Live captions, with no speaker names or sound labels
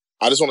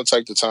I just want to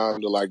take the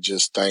time to like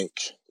just thank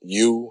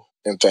you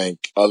and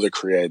thank other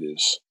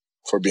creatives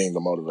for being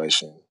the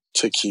motivation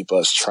to keep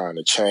us trying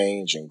to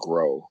change and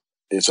grow.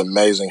 It's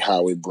amazing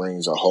how it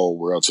brings a whole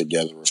world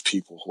together of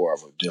people who are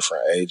of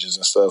different ages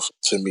and stuff.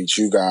 To meet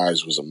you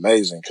guys was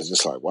amazing because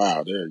it's like,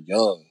 wow, they're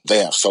young. They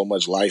have so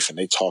much life and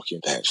they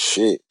talking that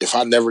shit. If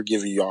I never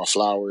give y'all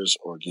flowers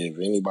or give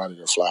anybody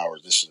their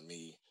flowers, this is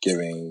me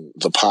giving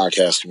the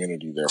podcast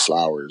community their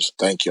flowers.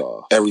 Thank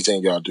y'all.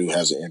 Everything y'all do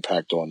has an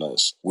impact on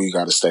us. We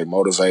got to stay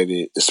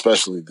motivated,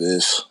 especially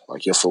this.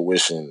 Like, your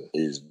fruition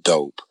is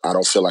dope. I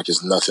don't feel like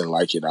it's nothing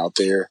like it out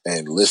there.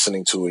 And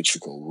listening to it,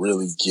 you can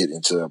really get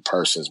into a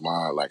person's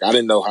mind. Like, I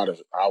didn't know how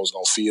I was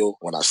going to feel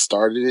when I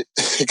started it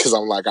because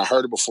I'm like, I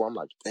heard it before. I'm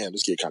like, damn,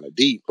 this get kind of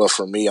deep. But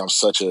for me, I'm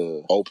such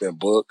a open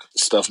book.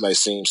 Stuff may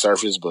seem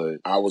surface, but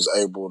I was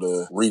able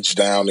to reach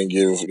down and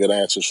give good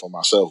answers for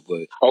myself.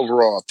 But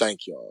overall,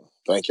 thank y'all.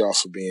 Thank y'all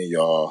for being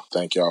y'all.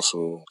 Thank y'all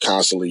for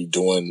constantly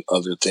doing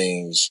other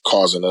things,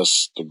 causing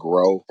us to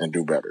grow and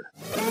do better.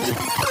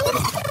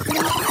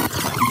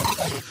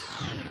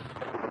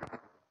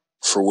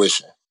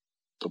 Fruition.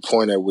 The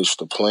point at which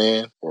the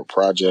plan or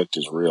project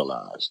is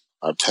realized.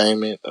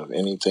 Obtainment of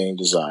anything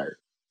desired.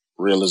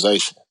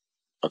 Realization.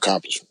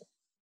 Accomplishment.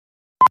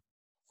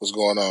 What's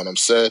going on? I'm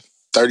Seth,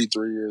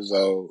 33 years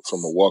old,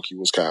 from Milwaukee,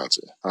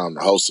 Wisconsin. I'm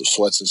the host of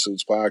Sweats and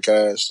Suits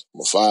podcast.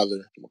 I'm a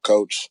father. I'm a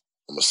coach.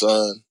 I'm a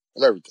son.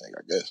 I'm everything,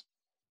 I guess.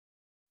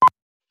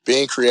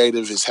 Being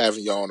creative is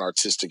having your own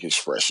artistic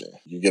expression.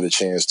 You get a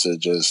chance to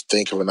just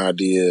think of an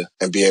idea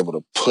and be able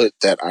to put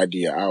that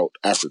idea out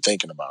after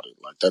thinking about it.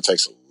 Like, that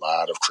takes a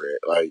lot of credit.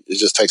 Like, it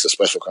just takes a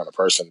special kind of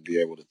person to be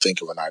able to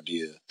think of an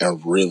idea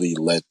and really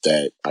let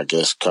that, I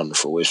guess, come to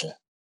fruition.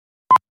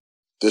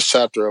 This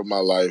chapter of my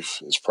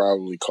life is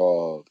probably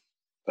called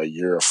a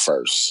year of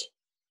firsts.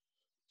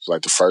 It's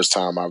like the first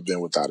time I've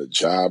been without a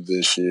job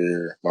this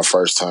year. My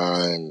first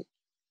time,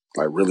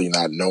 like, really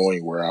not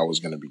knowing where I was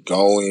going to be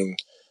going.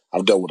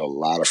 I've dealt with a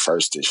lot of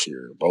firsts this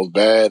year, both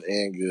bad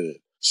and good.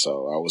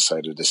 So I would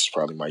say that this is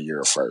probably my year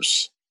of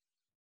firsts.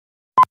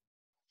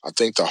 I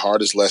think the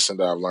hardest lesson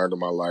that I've learned in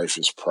my life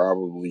is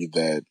probably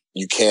that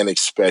you can't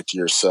expect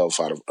yourself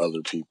out of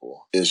other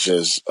people. It's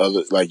just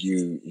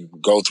you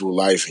go through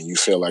life and you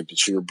feel like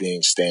that you're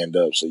being stand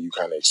up. So you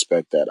kind of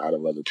expect that out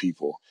of other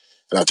people.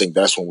 And I think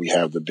that's when we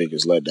have the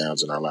biggest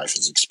letdowns in our life,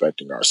 is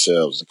expecting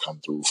ourselves to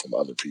come through from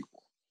other people.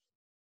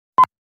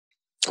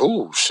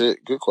 Oh,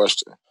 shit. Good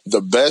question. The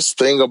best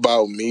thing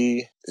about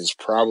me is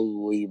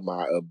probably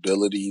my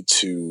ability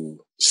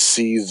to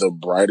see the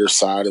brighter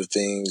side of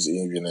things,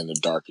 even in the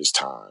darkest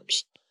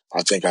times.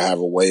 I think I have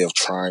a way of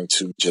trying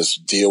to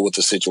just deal with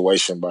the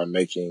situation by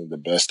making the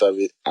best of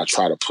it. I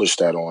try to push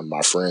that on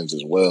my friends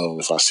as well.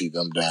 If I see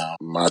them down,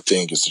 my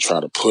thing is to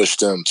try to push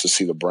them to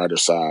see the brighter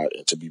side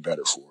and to be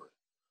better for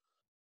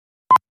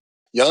it.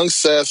 Young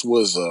Seth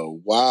was a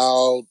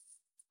wild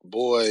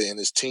boy in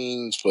his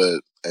teens, but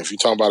if you're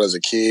talking about as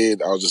a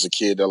kid, I was just a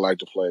kid that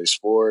liked to play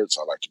sports.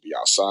 I liked to be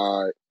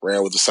outside,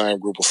 ran with the same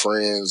group of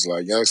friends.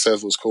 Like, young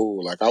Seth was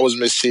cool. Like, I was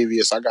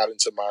mischievous. I got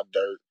into my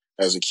dirt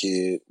as a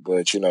kid,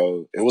 but,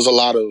 it was a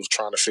lot of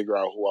trying to figure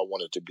out who I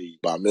wanted to be.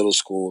 By middle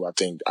school, I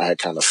think I had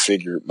kind of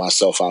figured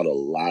myself out a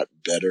lot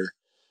better,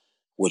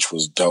 which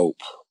was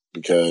dope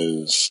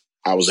because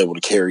I was able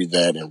to carry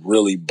that and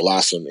really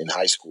blossom in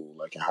high school.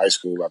 Like, in high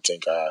school, I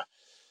think I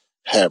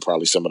had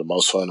probably some of the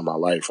most fun in my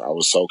life. I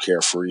was so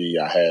carefree.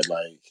 I had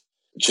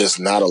just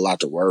not a lot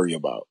to worry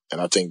about.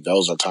 And I think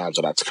those are times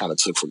that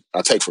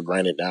I take for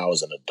granted now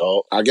as an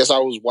adult. I guess I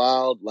was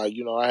wild. I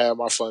had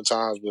my fun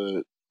times,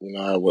 but,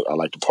 I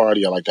like to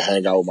party. I like to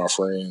hang out with my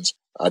friends.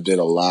 I did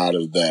a lot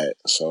of that.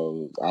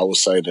 So I would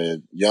say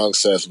that young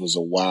Seth was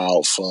a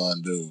wild,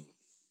 fun dude.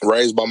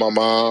 Raised by my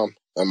mom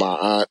and my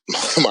aunt,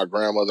 my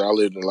grandmother. I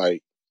lived in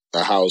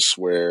a house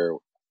where,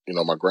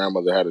 my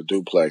grandmother had a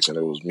duplex, and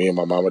it was me and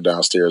my mama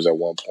downstairs at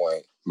one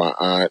point, my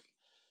aunt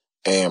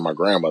and my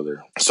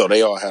grandmother. So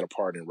they all had a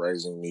part in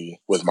raising me,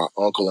 with my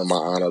uncle and my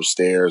aunt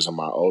upstairs and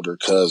my older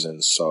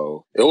cousins.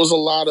 So it was a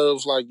lot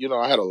of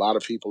I had a lot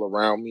of people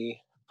around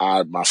me.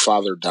 My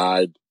father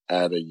died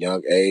at a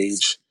young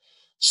age,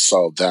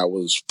 so that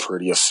was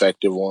pretty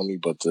effective on me.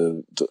 But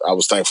I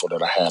was thankful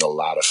that I had a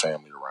lot of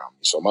family around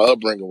me. So my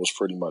upbringing was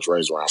pretty much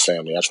raised around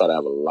family. I try to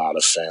have a lot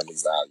of family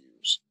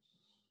values.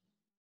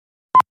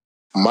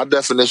 My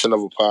definition of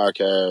a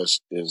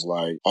podcast is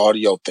like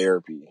audio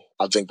therapy.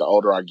 I think the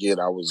older I get,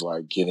 I was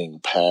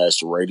getting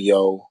past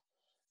radio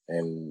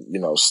and,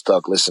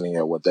 stuck listening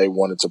at what they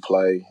wanted to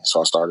play.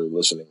 So I started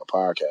listening to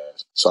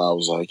podcasts. So I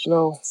was like,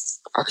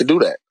 I could do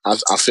that.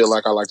 I feel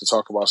like I like to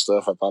talk about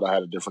stuff. I thought I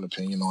had a different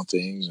opinion on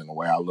things and the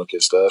way I look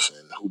at stuff.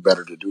 And who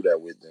better to do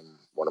that with than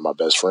one of my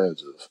best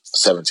friends of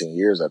 17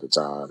 years at the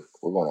time.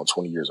 We're going on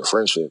 20 years of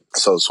friendship.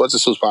 So Sweats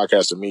and Suits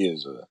podcast to me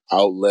is an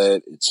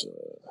outlet.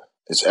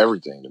 It's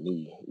everything to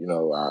me.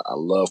 I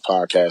love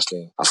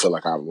podcasting. I feel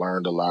like I've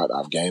learned a lot.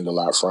 I've gained a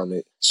lot from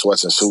it.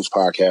 Sweats and Suits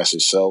podcast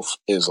itself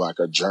is like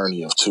a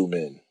journey of two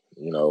men.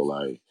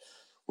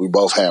 We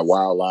both had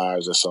wild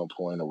lives at some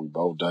point, and we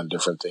both done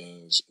different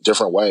things,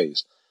 different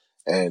ways.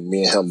 and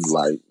me and him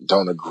like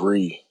don't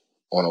agree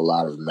on a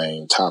lot of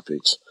main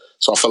topics.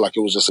 So I felt like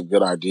it was just a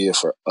good idea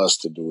for us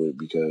to do it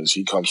because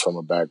he comes from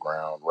a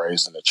background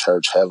raised in the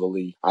church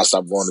heavily. I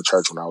stopped going to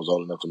church when I was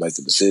old enough to make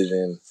the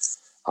decision.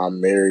 I'm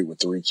married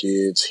with 3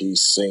 kids.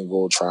 He's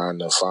single, trying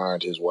to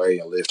find his way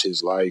and live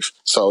his life.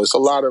 So it's a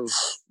lot of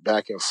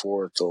back and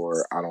forth,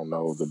 or I don't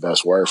know the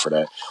best word for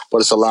that, but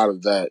it's a lot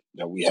of that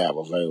we have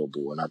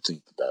available, and I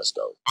think that's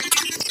dope.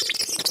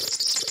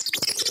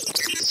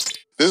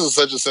 This is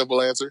such a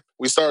simple answer.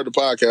 We started the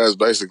podcast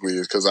basically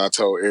because I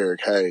told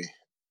Eric, hey,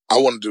 I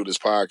want to do this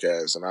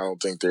podcast, and I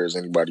don't think there's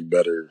anybody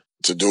better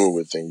to do it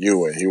with than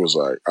you. And he was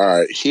like, all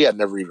right. He had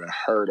never even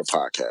heard a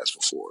podcast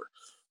before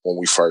when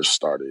we first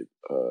started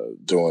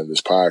doing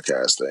this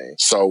podcast thing.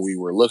 So we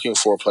were looking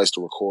for a place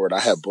to record. I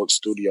had booked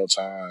studio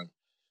time,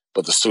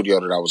 but the studio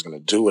that I was going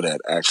to do it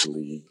at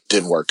actually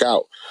didn't work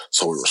out.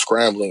 So we were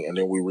scrambling, and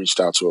then we reached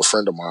out to a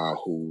friend of mine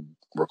who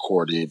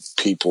recorded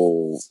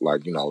people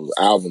like,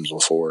 albums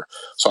before.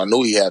 So I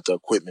knew he had the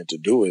equipment to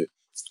do it.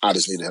 I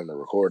just needed him to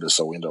record it.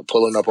 So we ended up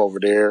pulling up over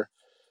there,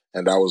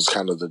 and that was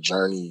kind of the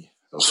journey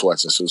of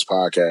Sweats and Suits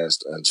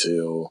podcast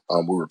until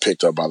we were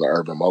picked up by the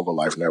Urban Mogul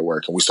Life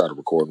Network, and we started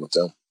recording with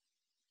them.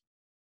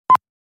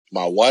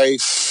 My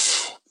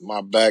wife,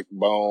 my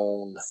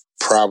backbone,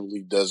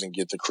 probably doesn't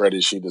get the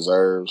credit she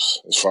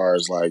deserves as far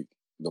as like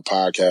the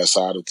podcast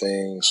side of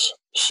things.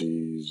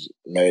 She's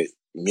made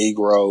me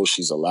grow.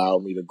 She's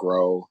allowed me to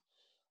grow.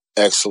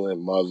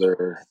 Excellent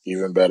mother,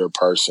 even better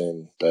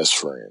person, best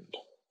friend.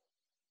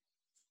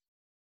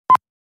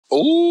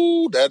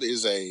 Ooh, that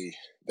is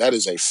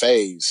a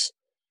phase.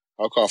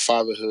 I'll call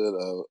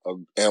fatherhood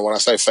and when I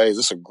say phase,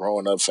 it's a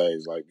growing up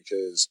phase, like,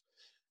 because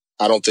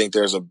I don't think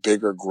there's a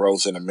bigger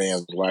growth in a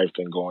man's life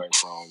than going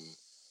from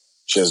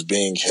just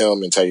being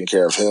him and taking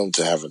care of him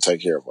to having to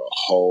take care of a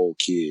whole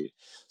kid.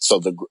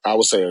 So I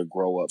would say a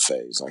grow up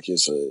phase. Like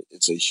it's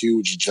a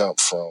huge jump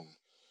from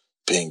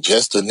being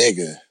just a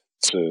nigga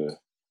to,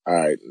 all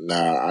right,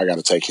 now I got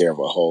to take care of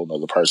a whole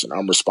nother person.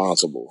 I'm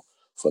responsible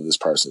for this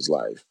person's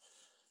life.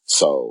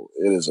 So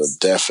it is a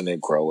definite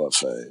grow up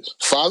phase.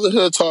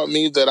 Fatherhood taught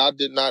me that I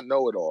did not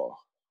know it all,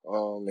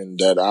 and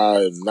that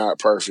I am not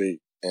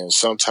perfect. And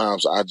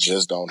sometimes I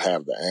just don't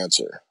have the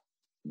answer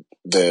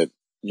that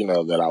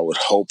I would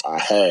hope I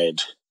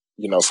had,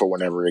 for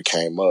whenever it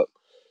came up.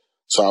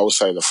 So I would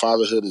say the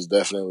fatherhood has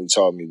definitely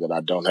taught me that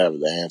I don't have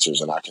the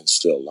answers and I can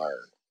still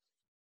learn.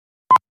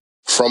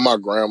 From my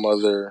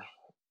grandmother,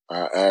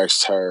 I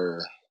asked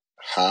her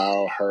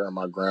how her and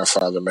my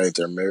grandfather made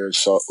their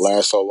marriage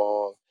last so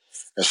long.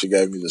 And she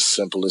gave me the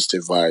simplest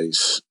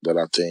advice that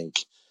I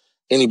think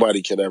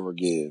anybody could ever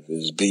give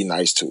is be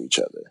nice to each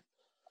other.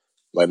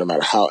 Like, no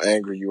matter how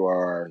angry you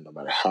are, no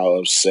matter how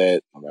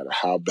upset, no matter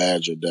how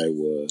bad your day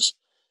was,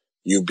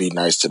 you be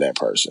nice to that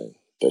person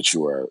that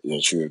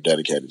you have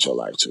dedicated your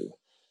life to.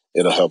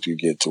 It'll help you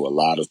get through a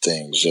lot of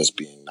things just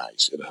being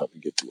nice. It'll help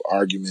you get through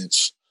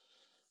arguments,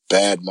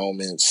 bad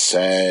moments,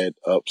 sad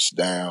ups,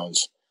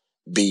 downs.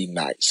 Be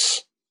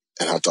nice.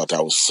 And I thought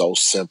that was so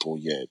simple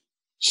yet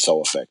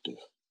so effective.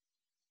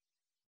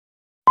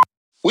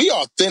 We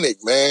authentic,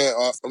 man.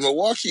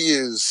 Milwaukee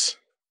is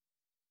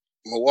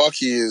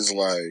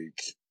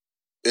like,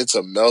 it's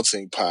a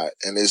melting pot,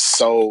 and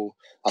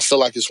I feel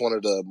like it's one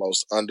of the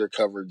most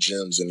undercovered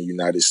gems in the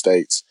United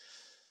States.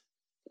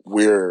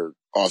 We're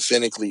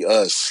authentically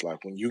us.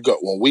 Like when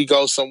we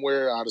go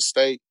somewhere out of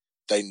state,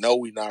 they know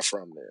we're not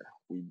from there.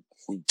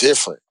 We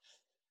different.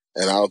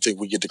 And I don't think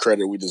we get the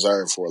credit we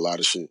deserve for a lot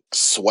of shit.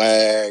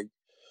 Swag,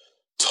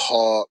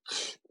 talk,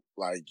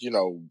 like,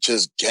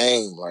 just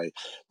game. Like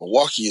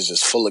Milwaukee is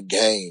just full of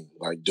game.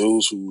 Like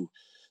dudes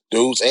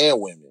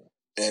and women.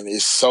 And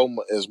it's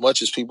as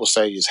much as people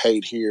say is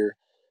hate here,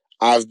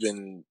 I've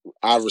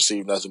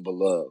received nothing but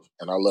love,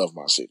 and I love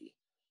my city.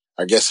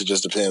 I guess it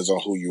just depends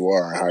on who you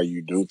are and how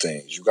you do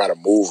things. You got to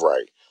move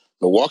right.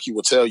 Milwaukee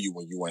will tell you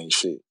when you ain't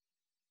shit,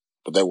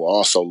 but they will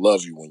also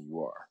love you when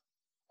you are.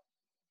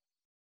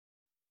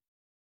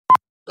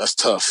 That's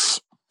tough.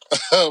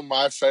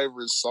 My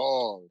favorite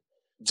song.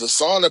 The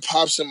song that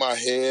pops in my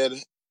head,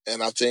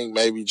 and I think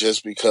maybe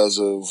just because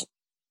of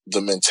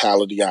the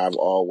mentality I've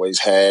always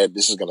had,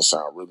 this is going to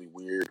sound really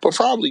weird, but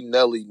probably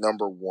Nelly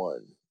number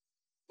one.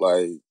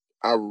 Like,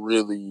 I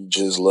really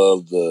just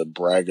love the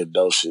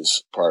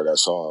braggadocious part of that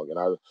song.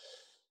 And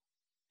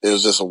it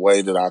was just a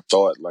way that I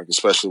thought, like,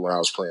 especially when I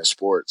was playing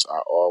sports, I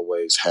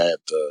always had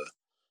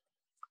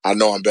I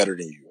know I'm better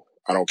than you.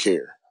 I don't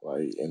care.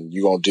 Like, and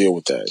you gonna deal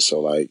with that. So,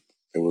 like,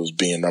 it was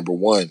being number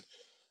one.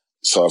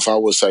 So if I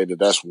would say that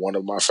that's one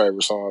of my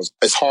favorite songs,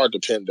 it's hard to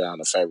pin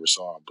down a favorite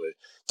song, but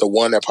the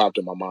one that popped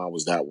in my mind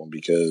was that one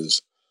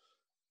because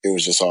it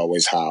was just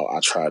always how I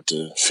tried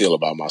to feel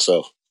about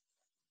myself.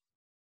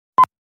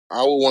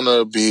 I would want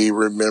to be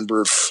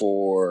remembered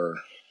for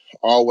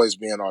always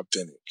being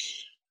authentic,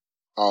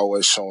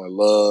 always showing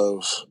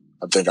love.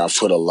 I think I've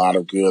put a lot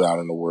of good out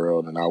in the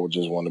world, and I would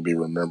just want to be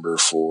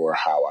remembered for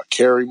how I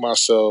carry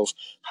myself,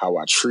 how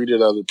I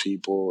treated other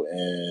people,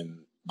 and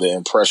the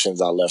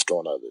impressions I left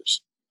on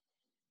others.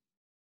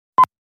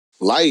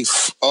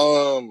 Life.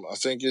 I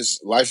think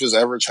life is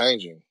ever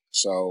changing.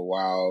 So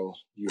while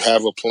you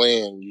have a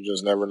plan, you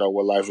just never know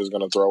what life is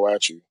going to throw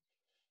at you.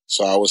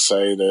 So I would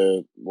say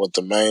that what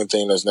the main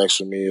thing that's next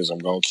for me is I'm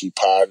going to keep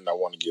potting. I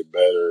want to get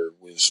better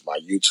with my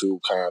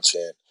YouTube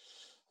content.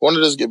 I want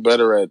to just get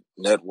better at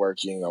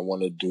networking. I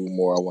want to do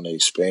more. I want to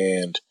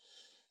expand.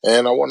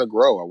 And I want to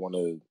grow. I want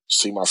to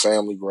see my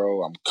family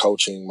grow. I'm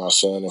coaching my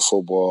son in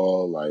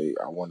football. Like,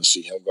 I want to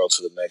see him go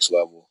to the next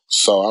level.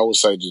 So I would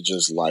say to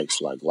just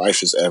life. Like,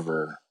 life is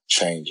ever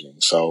changing.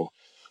 So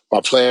my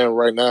plan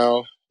right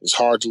now is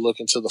hard to look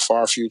into the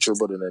far future,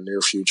 but in the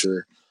near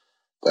future,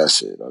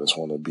 that's it. I just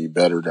want to be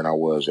better than I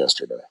was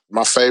yesterday.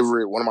 One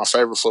of my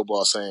favorite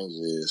football sayings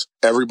is,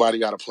 everybody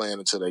got a plan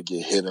until they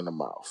get hit in the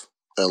mouth.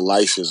 And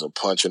life is a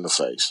punch in the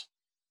face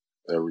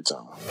every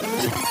time.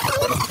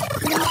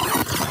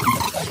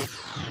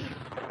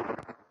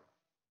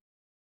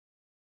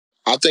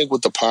 I think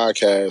with the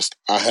podcast,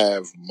 I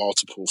have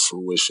multiple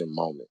fruition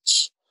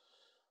moments.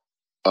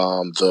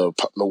 The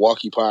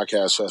Milwaukee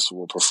Podcast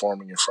Festival,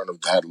 performing in front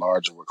of that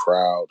large of a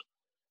crowd,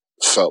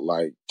 felt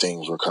like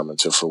things were coming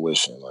to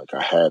fruition. Like,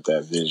 I had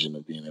that vision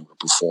of being able to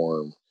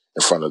perform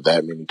in front of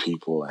that many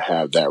people and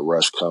have that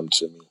rush come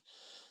to me.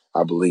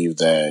 I believe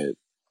that,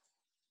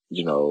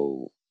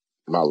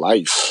 my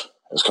life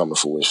has come to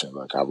fruition.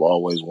 Like, I've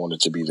always wanted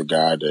to be the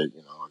guy that,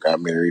 I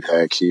got married,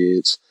 had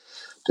kids,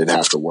 didn't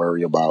have to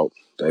worry about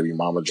baby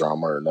mama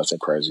drama or nothing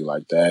crazy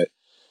like that.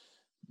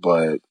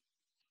 But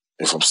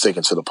if I'm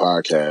sticking to the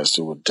podcast,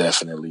 it would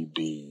definitely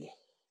be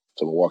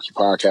the Milwaukee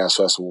Podcast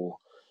Festival,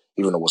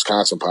 even the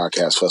Wisconsin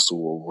Podcast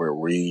Festival, where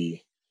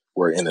we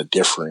were in a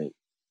different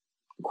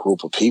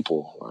group of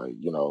people. Like,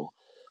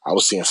 I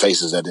was seeing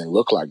faces that didn't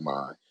look like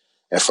mine.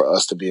 And for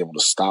us to be able to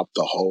stop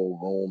the whole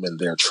room in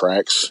their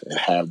tracks and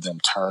have them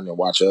turn and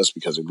watch us,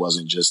 because it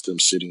wasn't just them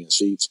sitting in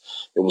seats,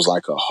 it was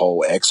like a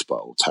whole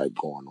expo type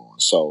going on.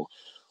 So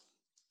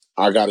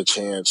I got a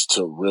chance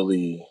to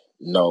really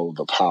know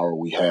the power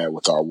we had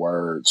with our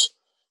words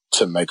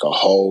to make a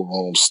whole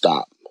room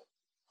stop.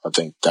 I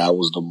think that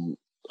was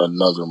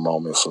another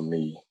moment for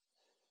me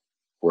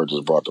where it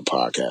just brought the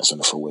podcast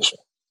into fruition.